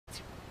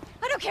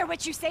don't care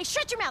what you say.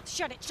 Shut your mouth.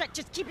 Shut it. Shut.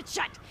 Just keep it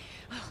shut.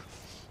 Oh,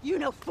 you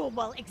know full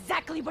well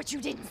exactly what you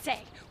didn't say.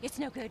 It's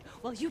no good.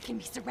 Well, you can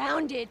be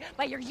surrounded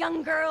by your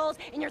young girls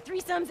and your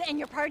threesomes and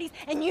your parties,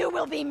 and you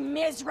will be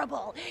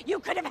miserable. You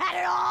could have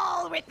had it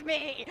all with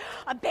me.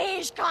 A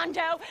beige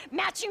condo,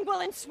 matching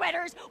woolen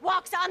sweaters,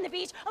 walks on the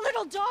beach, a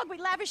little dog we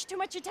lavish too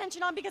much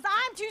attention on because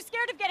I'm too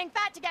scared of getting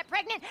fat to get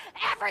pregnant.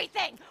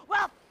 Everything.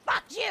 Well,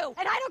 fuck you.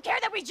 And I don't care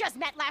that we just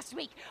met last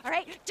week, all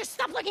right? Just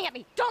stop looking at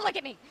me. Don't look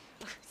at me.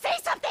 Say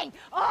something.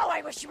 Oh,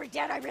 I wish you were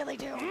dead. I really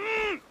do.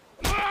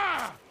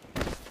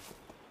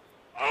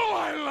 Oh,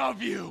 I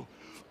love you!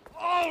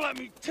 Oh, let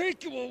me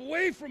take you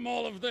away from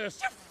all of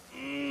this!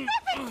 You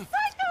flippin'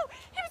 psycho!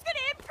 He was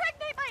gonna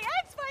impregnate my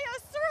ex via a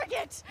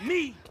surrogate!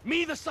 Me?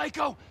 Me the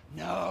psycho?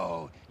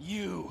 No,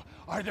 you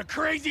are the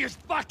craziest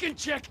fucking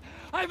chick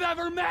I've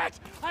ever met!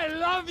 I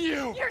love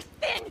you! You're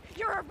thin!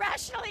 You're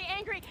irrationally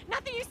angry!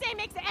 Nothing you say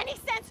makes any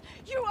sense!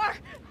 You are...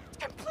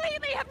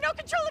 completely have no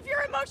control of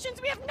your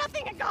emotions! We have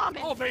nothing in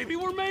common! Oh, baby,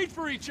 we're made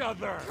for each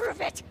other!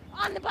 Prove it!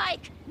 On the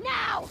bike!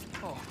 Now!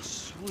 Oh,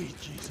 sweet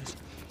Jesus.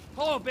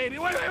 Oh, baby,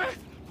 wait!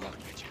 Look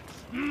at you.